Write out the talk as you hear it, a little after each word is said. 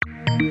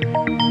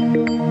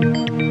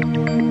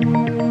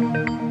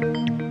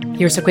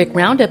Here's a quick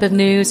roundup of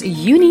news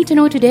you need to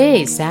know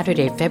today,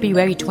 Saturday,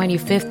 February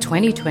 25th,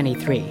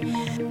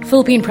 2023.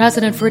 Philippine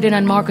President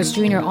Ferdinand Marcos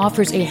Jr.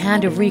 offers a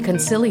hand of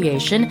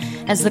reconciliation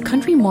as the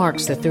country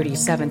marks the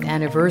 37th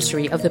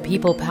anniversary of the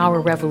People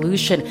Power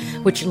Revolution,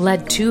 which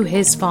led to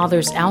his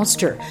father's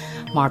ouster.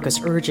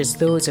 Marcos urges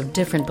those of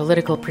different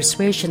political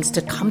persuasions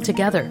to come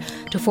together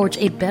to forge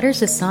a better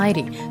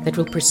society that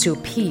will pursue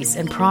peace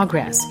and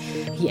progress.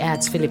 He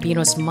adds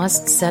Filipinos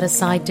must set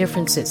aside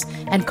differences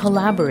and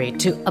collaborate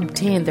to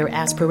obtain their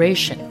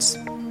aspirations.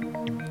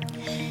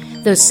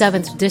 The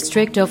 7th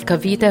District of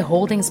Cavite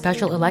holding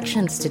special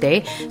elections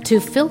today to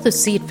fill the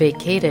seat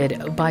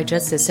vacated by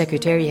Justice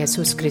Secretary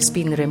Jesus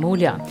Crispin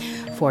Remulla.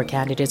 4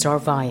 candidates are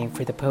vying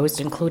for the post,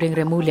 including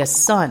Remulla's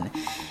son.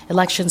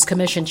 Elections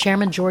Commission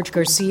Chairman George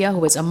Garcia,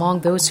 who is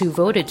among those who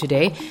voted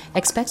today,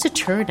 expects a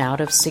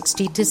turnout of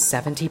 60 to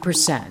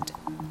 70%.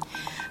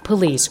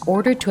 Police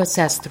ordered to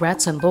assess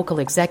threats on local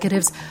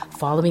executives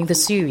following the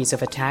series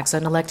of attacks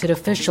on elected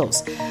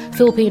officials.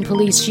 Philippine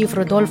Police Chief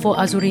Rodolfo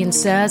Azurin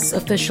says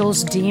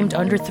officials deemed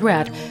under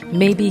threat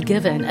may be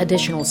given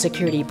additional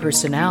security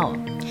personnel.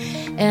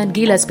 And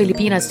Gilas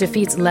Pilipinas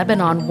defeats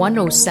Lebanon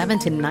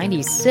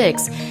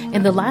 107-96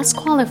 in the last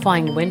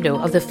qualifying window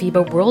of the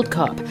FIBA World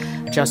Cup.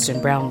 Justin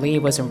Brownlee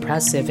was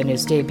impressive in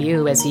his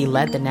debut as he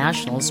led the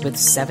Nationals with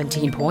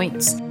 17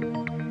 points.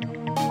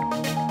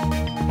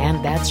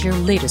 And that's your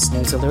latest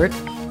news alert.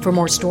 For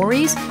more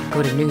stories,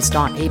 go to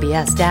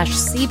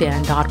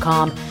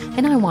news.abs-cbn.com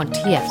and I want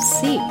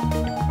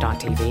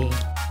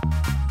TFC.tv.